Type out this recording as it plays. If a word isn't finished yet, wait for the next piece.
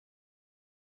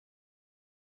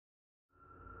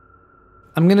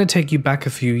I'm going to take you back a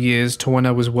few years to when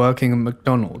I was working at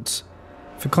McDonald's.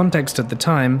 For context at the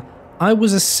time, I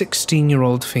was a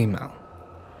 16-year-old female.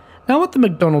 Now at the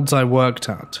McDonald's I worked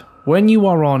at, when you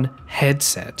are on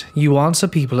headset, you answer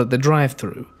people at the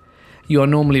drive-thru. You are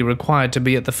normally required to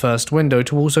be at the first window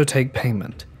to also take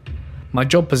payment. My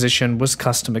job position was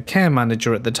customer care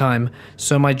manager at the time,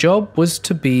 so my job was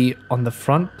to be on the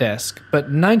front desk, but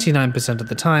 99% of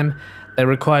the time, they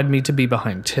required me to be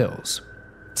behind tills.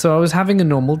 So I was having a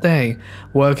normal day,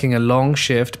 working a long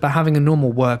shift, but having a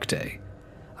normal work day.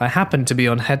 I happened to be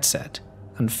on headset,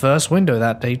 and first window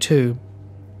that day too.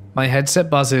 My headset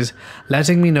buzzes,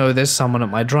 letting me know there's someone at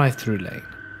my drive-thru lane.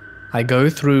 I go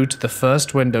through to the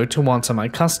first window to answer my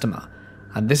customer,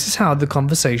 and this is how the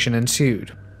conversation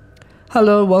ensued.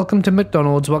 "Hello, welcome to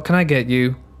McDonald's, what can I get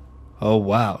you?" "Oh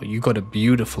wow, you got a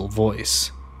beautiful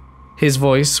voice." His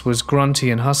voice was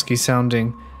grunty and husky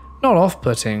sounding. Not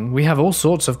off-putting, we have all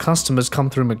sorts of customers come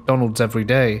through McDonald's every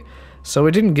day, so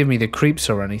it didn't give me the creeps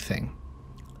or anything.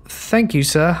 "Thank you,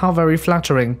 sir, how very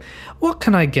flattering. What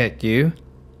can I get you?"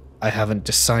 "I haven't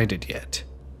decided yet."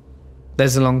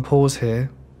 There's a long pause here.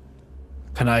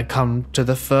 "Can I come to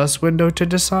the first window to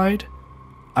decide?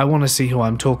 I want to see who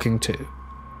I'm talking to."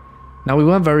 Now we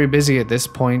weren't very busy at this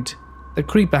point. The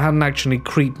creeper hadn't actually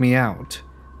creeped me out.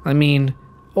 I mean,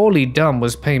 all he'd done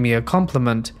was pay me a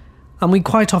compliment, and we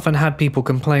quite often had people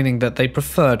complaining that they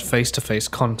preferred face-to-face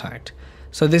contact,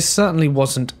 so this certainly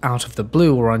wasn't out of the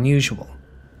blue or unusual.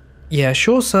 "Yeah,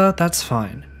 sure sir, that's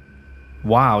fine."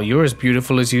 "Wow, you're as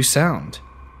beautiful as you sound."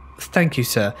 "Thank you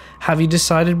sir, have you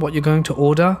decided what you're going to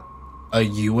order?" "Are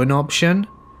you an option?"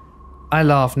 I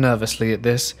laughed nervously at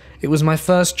this. It was my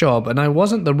first job, and I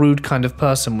wasn't the rude kind of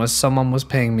person where someone was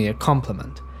paying me a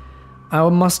compliment. I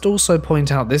must also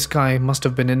point out this guy must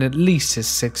have been in at least his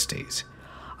 60s.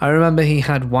 I remember he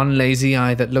had one lazy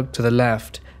eye that looked to the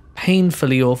left,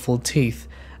 painfully awful teeth,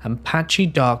 and patchy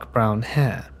dark brown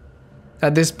hair.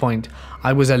 At this point,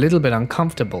 I was a little bit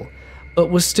uncomfortable,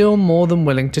 but was still more than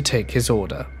willing to take his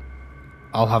order.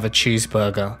 "I'll have a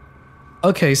cheeseburger."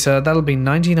 "Okay sir, that'll be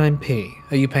 99p.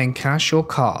 Are you paying cash or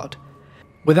card?"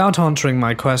 Without answering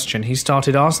my question, he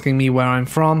started asking me where I'm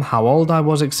from, how old I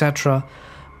was, etc.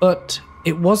 But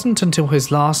it wasn't until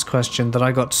his last question that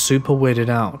I got super weirded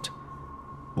out.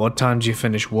 "What time do you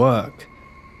finish work?"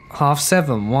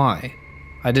 7:30, why?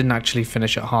 I didn't actually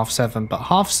finish at 7:30, but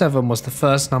 7:30 was the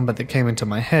first number that came into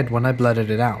my head when I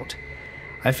blurted it out.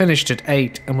 I finished at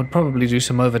 8 and would probably do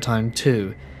some overtime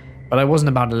too, but I wasn't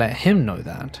about to let him know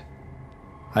that.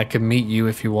 "I can meet you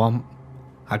if you want.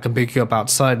 I can pick you up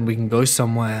outside and we can go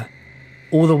somewhere."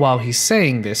 All the while he's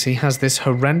saying this, he has this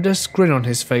horrendous grin on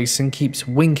his face and keeps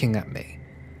winking at me.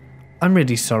 "I'm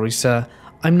really sorry, sir.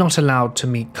 I'm not allowed to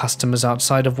meet customers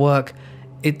outside of work.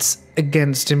 It's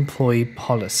against employee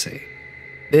policy."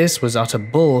 This was utter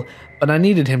bull, but I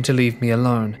needed him to leave me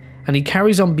alone, and he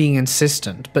carries on being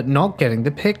insistent but not getting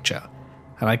the picture,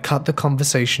 and I cut the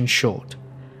conversation short.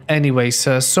 "Anyway,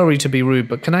 sir, sorry to be rude,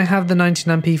 but can I have the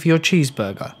 99p for your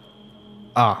cheeseburger?"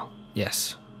 "Ah,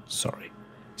 yes, sorry.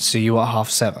 See you at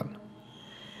 7:30.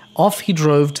 Off he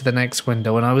drove to the next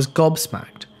window and I was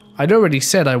gobsmacked. I'd already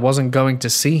said I wasn't going to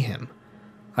see him.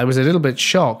 I was a little bit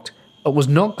shocked, but was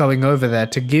not going over there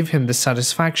to give him the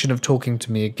satisfaction of talking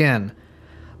to me again.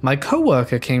 My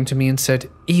co-worker came to me and said,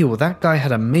 "Ew, that guy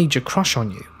had a major crush on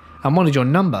you. I wanted your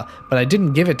number, but I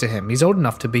didn't give it to him. He's old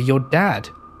enough to be your dad,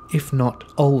 if not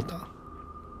older."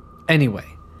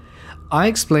 Anyway, I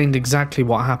explained exactly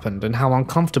what happened and how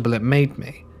uncomfortable it made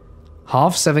me.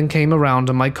 7:30 came around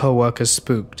and my co-worker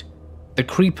spooked. The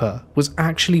creeper was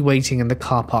actually waiting in the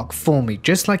car park for me,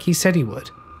 just like he said he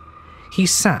would. He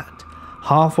sat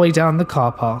halfway down the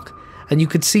car park and you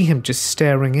could see him just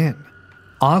staring in.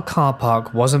 Our car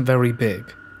park wasn't very big.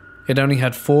 It only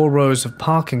had 4 rows of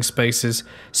parking spaces,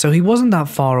 so he wasn't that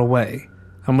far away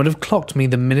and would have clocked me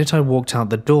the minute I walked out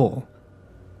the door.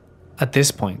 At this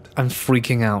point, I'm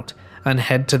freaking out and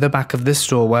head to the back of the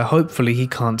store where hopefully he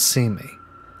can't see me.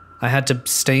 I had to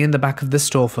stay in the back of the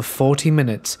store for 40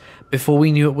 minutes before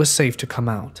we knew it was safe to come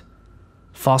out.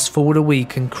 Fast forward a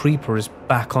week and Creeper is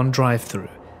back on drive-thru,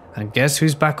 and guess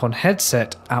who's back on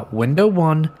headset at window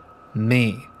 1?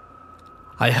 Me.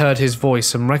 I heard his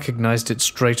voice and recognized it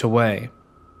straight away.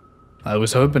 "I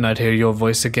was hoping I'd hear your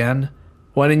voice again.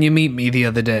 Why didn't you meet me the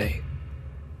other day?"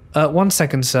 1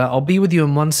 second sir, I'll be with you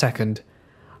in 1 second.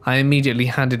 I immediately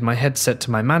handed my headset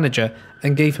to my manager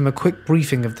and gave him a quick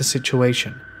briefing of the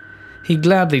situation. He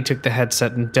gladly took the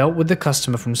headset and dealt with the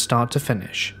customer from start to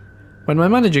finish. When my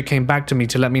manager came back to me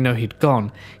to let me know he'd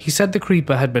gone, he said the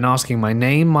creeper had been asking my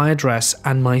name, my address,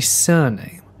 and my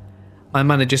surname. My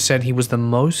manager said he was the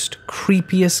most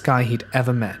creepiest guy he'd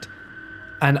ever met,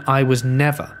 and I was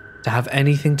never to have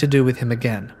anything to do with him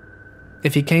again.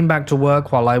 If he came back to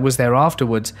work while I was there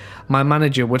afterwards, my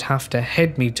manager would have to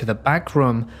head me to the back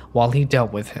room while he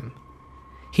dealt with him.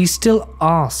 He still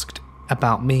asked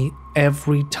about me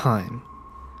every time.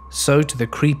 So to the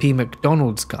creepy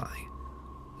McDonald's guy,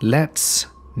 let's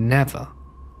never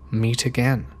meet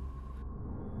again.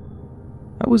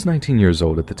 I was 19 years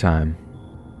old at the time.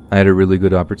 I had a really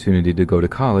good opportunity to go to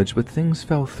college, but things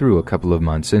fell through a couple of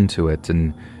months into it,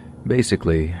 and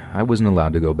basically, I wasn't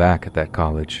allowed to go back at that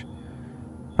college.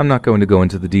 I'm not going to go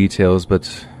into the details,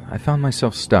 but I found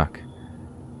myself stuck.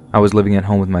 I was living at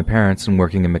home with my parents and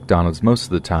working at McDonald's most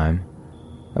of the time.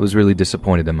 I was really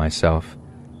disappointed in myself,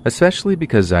 especially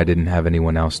because I didn't have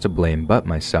anyone else to blame but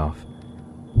myself.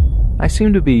 I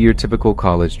seemed to be your typical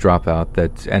college dropout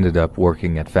that ended up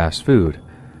working at fast food.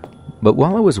 But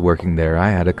while I was working there, I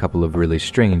had a couple of really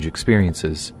strange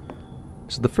experiences.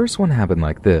 So the first one happened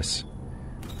like this.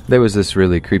 There was this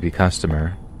really creepy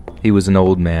customer. He was an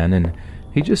old man, and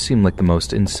he just seemed like the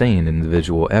most insane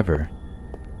individual ever.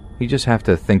 You just have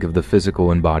to think of the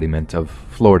physical embodiment of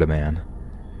Florida Man.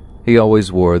 He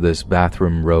always wore this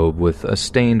bathroom robe with a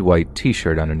stained white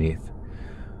t-shirt underneath.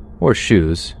 Or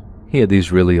shoes. He had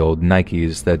these really old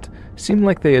Nikes that seemed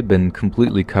like they had been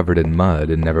completely covered in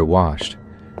mud and never washed.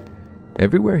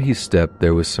 Everywhere he stepped,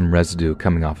 there was some residue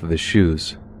coming off of his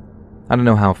shoes. I don't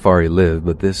know how far he lived,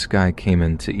 but this guy came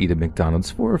in to eat at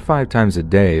McDonald's 4 or 5 times a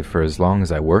day for as long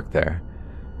as I worked there.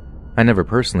 I never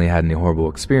personally had any horrible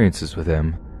experiences with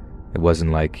him. It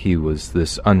wasn't like he was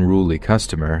this unruly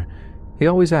customer. He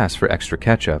always asked for extra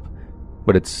ketchup,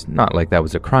 but it's not like that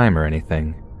was a crime or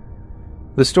anything.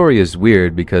 The story is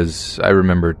weird because I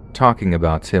remember talking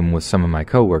about him with some of my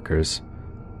coworkers.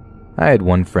 I had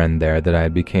one friend there that I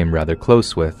became rather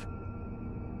close with.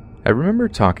 I remember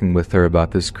talking with her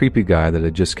about this creepy guy that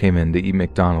had just came in to eat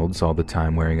McDonald's all the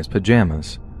time wearing his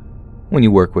pajamas. When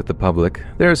you work with the public,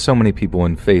 there are so many people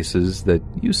and faces that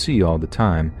you see all the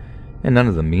time, and none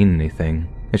of them mean anything.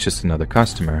 It's just another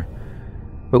customer.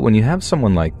 But when you have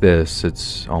someone like this,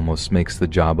 it almost makes the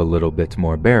job a little bit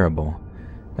more bearable.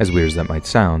 As weird as that might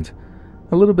sound,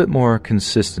 a little bit more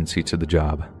consistency to the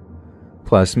job.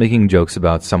 Plus, making jokes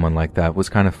about someone like that was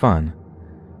kind of fun.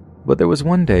 But there was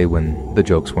one day when the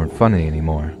jokes weren't funny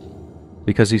anymore,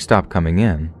 because he stopped coming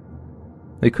in.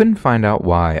 They couldn't find out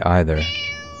why either.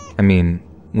 I mean,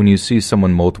 when you see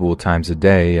someone multiple times a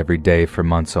day, every day for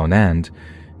months on end,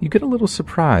 you get a little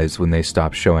surprised when they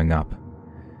stop showing up.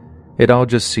 It all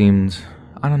just seemed,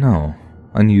 I don't know,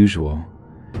 unusual.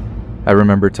 I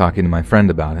remember talking to my friend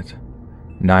about it.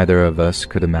 Neither of us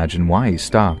could imagine why he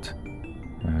stopped.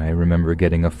 I remember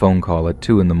getting a phone call at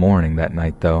 2 in the morning that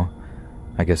night, though.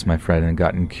 I guess my friend had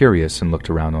gotten curious and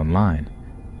looked around online.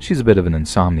 She's a bit of an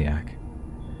insomniac.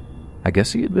 I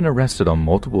guess he had been arrested on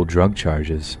multiple drug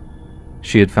charges.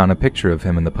 She had found a picture of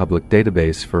him in the public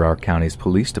database for our county's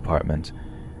police department.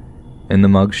 In the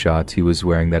mugshot, he was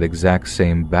wearing that exact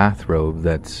same bathrobe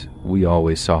that we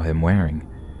always saw him wearing.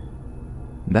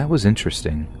 That was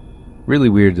interesting. Really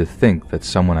weird to think that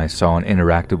someone I saw and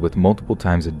interacted with multiple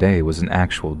times a day was an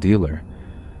actual dealer.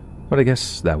 But I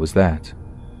guess that was that.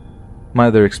 My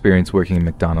other experience working at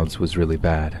McDonald's was really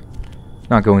bad.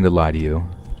 Not going to lie to you,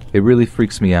 it really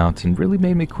freaks me out and really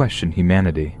made me question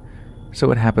humanity.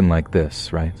 So it happened like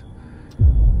this, right?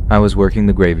 I was working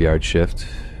the graveyard shift.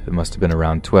 It must have been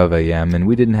around 12 a.m. and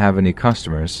we didn't have any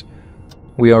customers.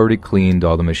 We already cleaned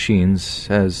all the machines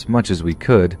as much as we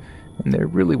could, and there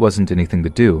really wasn't anything to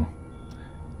do.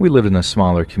 We lived in a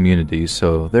smaller community,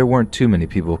 so there weren't too many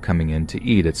people coming in to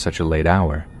eat at such a late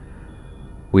hour.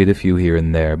 We had a few here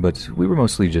and there, but we were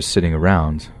mostly just sitting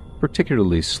around,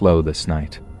 particularly slow this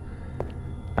night.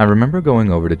 I remember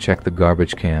going over to check the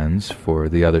garbage cans for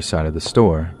the other side of the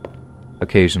store.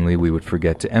 Occasionally we would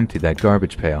forget to empty that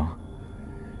garbage pail.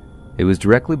 It was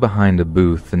directly behind a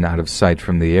booth and out of sight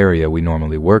from the area we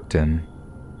normally worked in.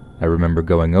 I remember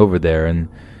going over there and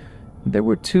there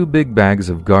were 2 big bags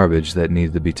of garbage that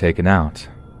needed to be taken out.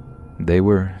 They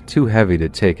were too heavy to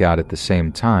take out at the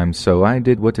same time, so I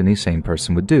did what any sane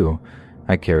person would do.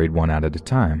 I carried one out at a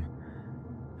time.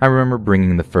 I remember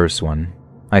bringing the first one.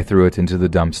 I threw it into the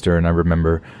dumpster, and I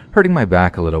remember hurting my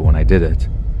back a little when I did it.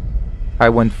 I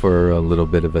went for a little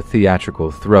bit of a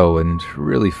theatrical throw and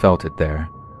really felt it there.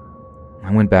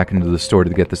 I went back into the store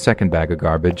to get the second bag of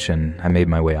garbage, and I made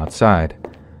my way outside.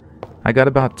 I got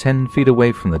about 10 feet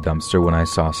away from the dumpster when I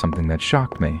saw something that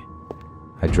shocked me.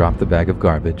 I dropped the bag of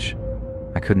garbage.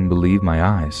 I couldn't believe my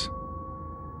eyes.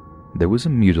 There was a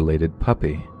mutilated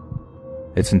puppy.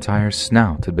 Its entire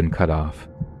snout had been cut off.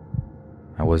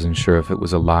 I wasn't sure if it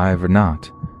was alive or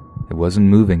not. It wasn't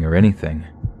moving or anything.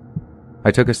 I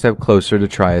took a step closer to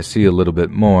try to see a little bit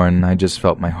more, and I just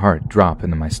felt my heart drop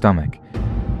into my stomach.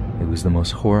 It was the most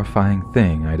horrifying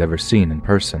thing I'd ever seen in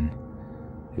person.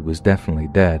 It was definitely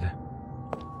dead.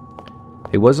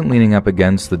 It wasn't leaning up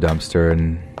against the dumpster,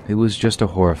 and it was just a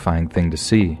horrifying thing to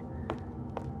see.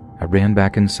 I ran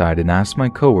back inside and asked my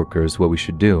coworkers what we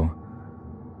should do.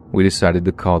 We decided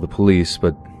to call the police,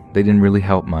 but they didn't really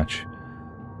help much.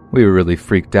 We were really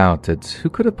freaked out at who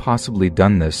could have possibly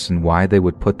done this and why they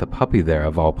would put the puppy there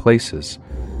of all places.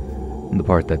 And the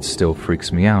part that still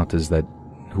freaks me out is that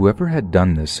whoever had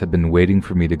done this had been waiting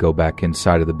for me to go back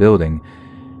inside of the building,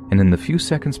 and in the few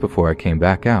seconds before I came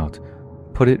back out,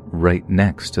 put it right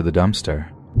next to the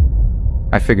dumpster.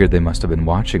 I figured they must have been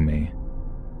watching me.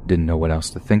 Didn't know what else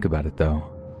to think about it though.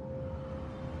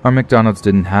 Our McDonald's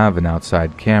didn't have an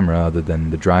outside camera other than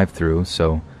the drive-thru,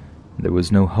 so there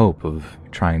was no hope of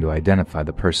trying to identify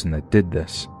the person that did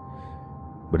this.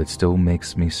 But it still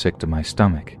makes me sick to my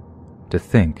stomach to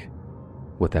think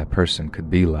what that person could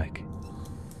be like.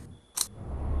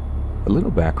 A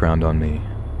little background on me.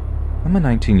 I'm a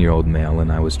 19-year-old male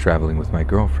and I was traveling with my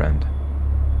girlfriend.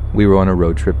 We were on a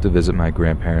road trip to visit my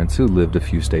grandparents who lived a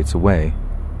few states away.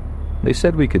 They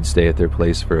said we could stay at their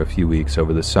place for a few weeks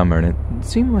over the summer, and it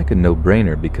seemed like a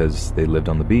no-brainer because they lived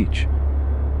on the beach.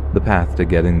 The path to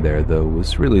getting there, though,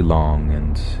 was really long,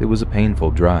 and it was a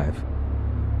painful drive.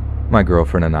 My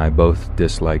girlfriend and I both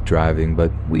disliked driving,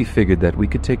 but we figured that we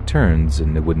could take turns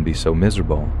and it wouldn't be so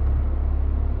miserable.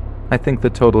 I think the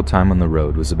total time on the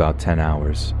road was about 10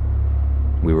 hours.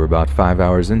 We were about 5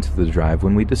 hours into the drive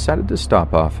when we decided to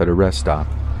stop off at a rest stop.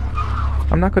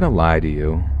 I'm not going to lie to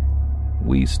you.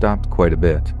 We stopped quite a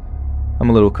bit. I'm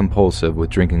a little compulsive with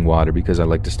drinking water because I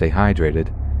like to stay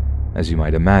hydrated. As you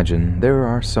might imagine, there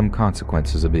are some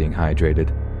consequences of being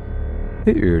hydrated.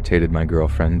 It irritated my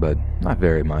girlfriend, but not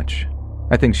very much.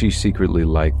 I think she secretly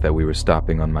liked that we were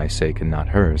stopping on my sake and not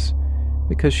hers,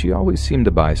 because she always seemed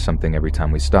to buy something every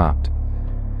time we stopped.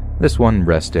 This one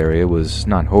rest area was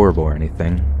not horrible or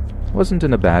anything. It wasn't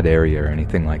in a bad area or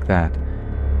anything like that.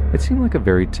 It seemed like a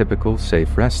very typical,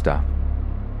 safe rest stop.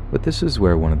 But this is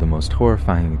where one of the most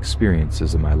horrifying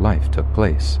experiences of my life took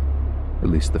place, at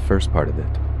least the first part of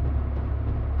it.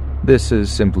 This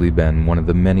has simply been one of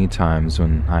the many times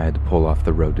when I had to pull off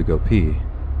the road to go pee.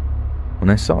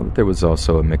 When I saw that there was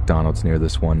also a McDonald's near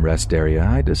this one rest area,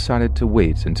 I decided to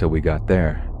wait until we got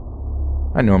there.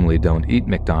 I normally don't eat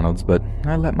McDonald's, but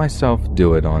I let myself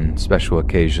do it on special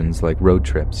occasions like road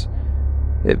trips.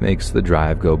 It makes the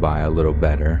drive go by a little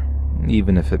better,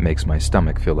 even if it makes my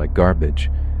stomach feel like garbage.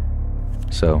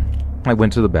 So, I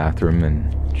went to the bathroom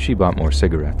and she bought more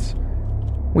cigarettes.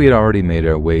 We had already made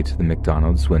our way to the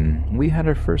McDonald's when we had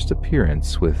our first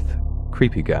appearance with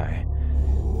Creepy Guy.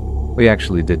 We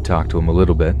actually did talk to him a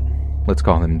little bit. Let's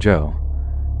call him Joe.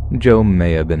 Joe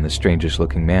may have been the strangest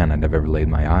looking man I'd ever laid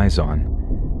my eyes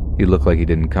on. He looked like he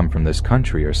didn't come from this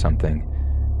country or something.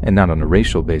 And not on a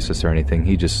racial basis or anything,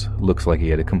 he just looks like he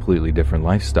had a completely different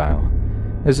lifestyle,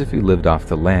 as if he lived off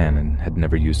the land and had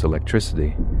never used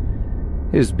electricity.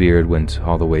 His beard went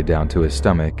all the way down to his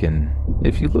stomach, and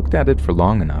if you looked at it for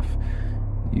long enough,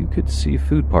 you could see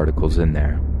food particles in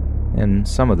there, and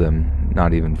some of them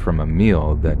not even from a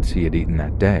meal that he had eaten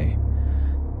that day.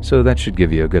 So that should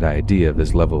give you a good idea of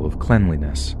his level of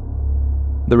cleanliness.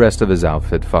 The rest of his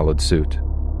outfit followed suit.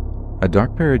 A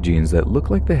dark pair of jeans that look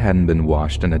like they hadn't been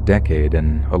washed in a decade,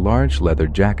 and a large leather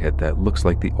jacket that looks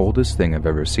like the oldest thing I've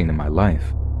ever seen in my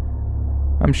life.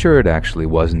 I'm sure it actually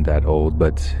wasn't that old,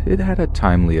 but it had a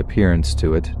timely appearance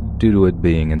to it due to it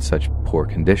being in such poor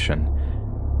condition.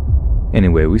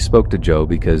 Anyway, we spoke to Joe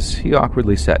because he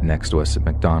awkwardly sat next to us at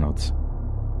McDonald's.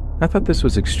 I thought this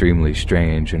was extremely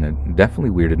strange, and it definitely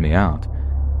weirded me out.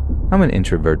 I'm an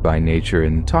introvert by nature,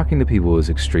 and talking to people is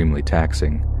extremely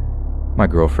taxing. My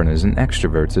girlfriend is an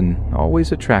extrovert and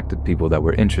always attracted people that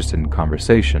were interested in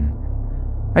conversation.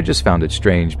 I just found it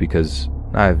strange because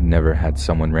I've never had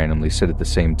someone randomly sit at the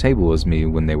same table as me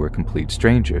when they were complete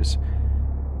strangers.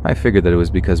 I figured that it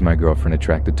was because my girlfriend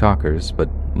attracted talkers, but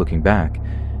looking back,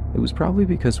 it was probably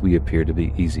because we appeared to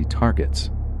be easy targets.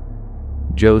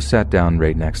 Joe sat down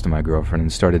right next to my girlfriend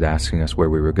and started asking us where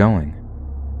we were going.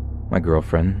 My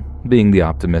girlfriend, being the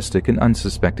optimistic and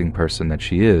unsuspecting person that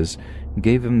she is,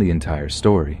 gave him the entire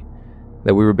story,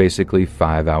 that we were basically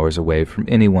 5 hours away from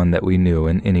anyone that we knew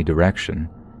in any direction.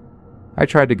 I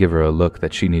tried to give her a look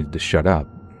that she needed to shut up,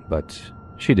 but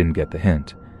she didn't get the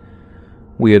hint.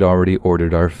 We had already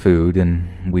ordered our food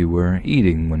and we were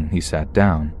eating when he sat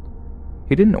down.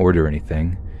 He didn't order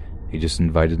anything. He just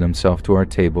invited himself to our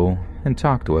table and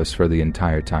talked to us for the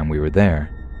entire time we were there.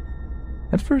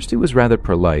 At first he was rather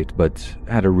polite, but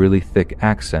had a really thick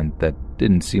accent that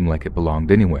didn't seem like it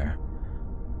belonged anywhere.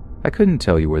 I couldn't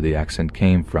tell you where the accent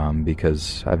came from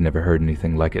because I've never heard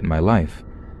anything like it in my life,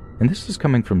 and this is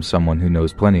coming from someone who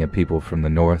knows plenty of people from the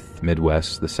North,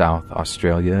 Midwest, the South,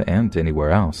 Australia, and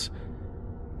anywhere else.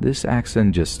 This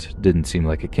accent just didn't seem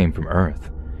like it came from Earth.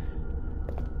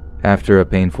 After a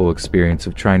painful experience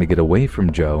of trying to get away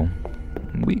from Joe,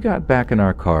 we got back in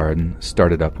our car and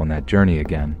started up on that journey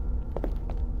again.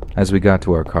 As we got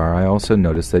to our car, I also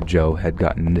noticed that Joe had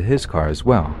gotten into his car as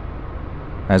well.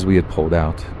 As we had pulled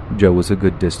out, Joe was a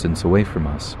good distance away from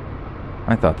us.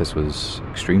 I thought this was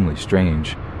extremely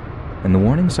strange, and the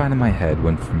warning sign in my head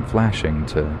went from flashing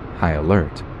to high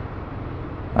alert.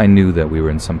 I knew that we were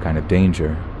in some kind of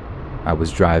danger. I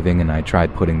was driving and I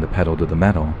tried putting the pedal to the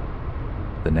metal.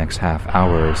 The next half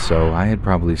hour or so, I had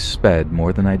probably sped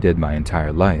more than I did my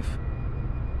entire life.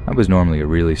 I was normally a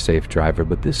really safe driver,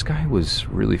 but this guy was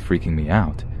really freaking me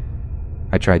out.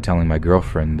 I tried telling my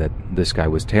girlfriend that this guy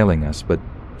was tailing us, but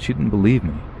she didn't believe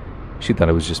me. She thought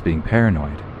I was just being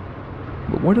paranoid.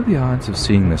 But what are the odds of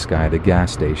seeing this guy at a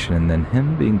gas station and then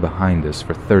him being behind us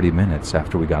for 30 minutes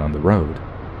after we got on the road?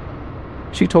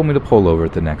 She told me to pull over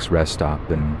at the next rest stop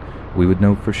and we would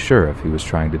know for sure if he was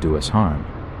trying to do us harm.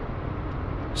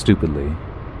 Stupidly,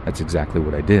 that's exactly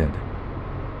what I did.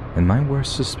 And my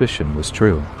worst suspicion was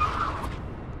true.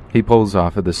 He pulls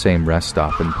off at the same rest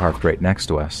stop and parked right next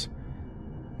to us.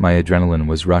 My adrenaline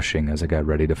was rushing as I got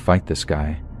ready to fight this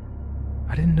guy.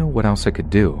 I didn't know what else I could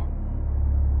do.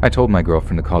 I told my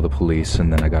girlfriend to call the police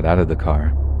and then I got out of the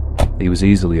car. He was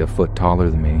easily a foot taller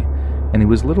than me, and he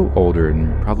was a little older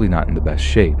and probably not in the best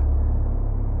shape.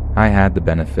 I had the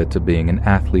benefit of being an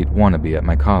athlete wannabe at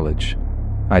my college.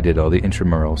 I did all the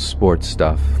intramural sports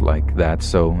stuff like that,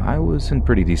 so I was in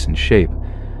pretty decent shape,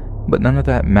 but none of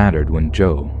that mattered when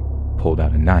Joe pulled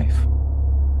out a knife.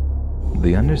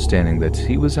 The understanding that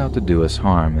he was out to do us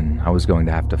harm and I was going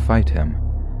to have to fight him.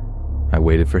 I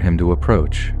waited for him to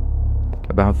approach.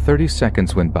 About 30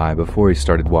 seconds went by before he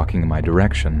started walking in my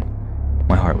direction.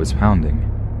 My heart was pounding.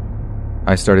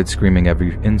 I started screaming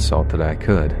every insult that I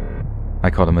could. I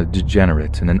called him a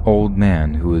degenerate and an old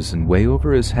man who was in way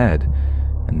over his head,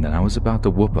 and then I was about to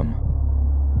whoop him.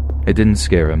 It didn't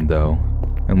scare him, though,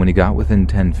 and when he got within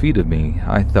 10 feet of me,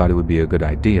 I thought it would be a good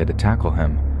idea to tackle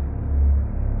him.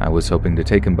 I was hoping to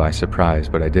take him by surprise,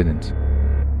 but I didn't.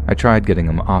 I tried getting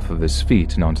him off of his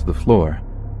feet and onto the floor,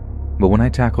 but when I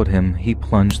tackled him, he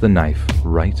plunged the knife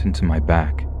right into my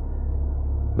back.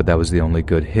 But that was the only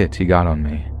good hit he got on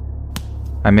me.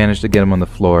 I managed to get him on the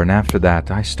floor, and after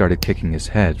that, I started kicking his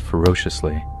head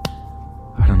ferociously.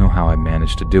 I don't know how I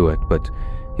managed to do it, but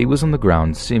he was on the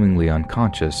ground seemingly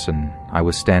unconscious, and I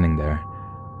was standing there.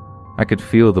 I could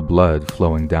feel the blood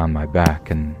flowing down my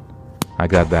back, and I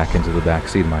got back into the back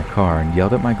seat of my car and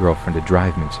yelled at my girlfriend to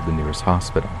drive me to the nearest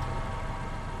hospital.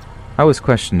 I was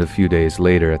questioned a few days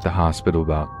later at the hospital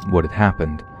about what had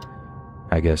happened.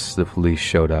 I guess the police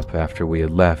showed up after we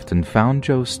had left and found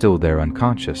Joe still there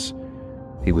unconscious.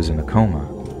 He was in a coma,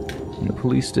 and the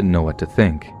police didn't know what to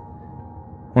think.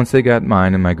 Once they got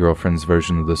mine and my girlfriend's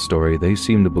version of the story, they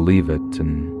seemed to believe it,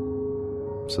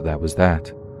 and so that was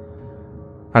that.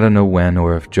 I don't know when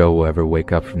or if Joe will ever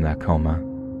wake up from that coma.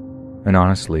 And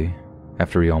honestly,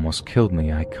 after he almost killed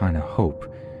me, I kinda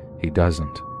hope he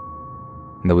doesn't.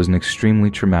 That was an extremely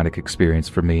traumatic experience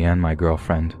for me and my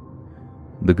girlfriend.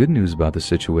 The good news about the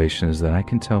situation is that I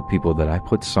can tell people that I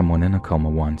put someone in a coma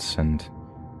once, and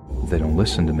if they don't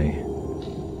listen to me,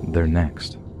 they're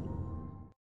next.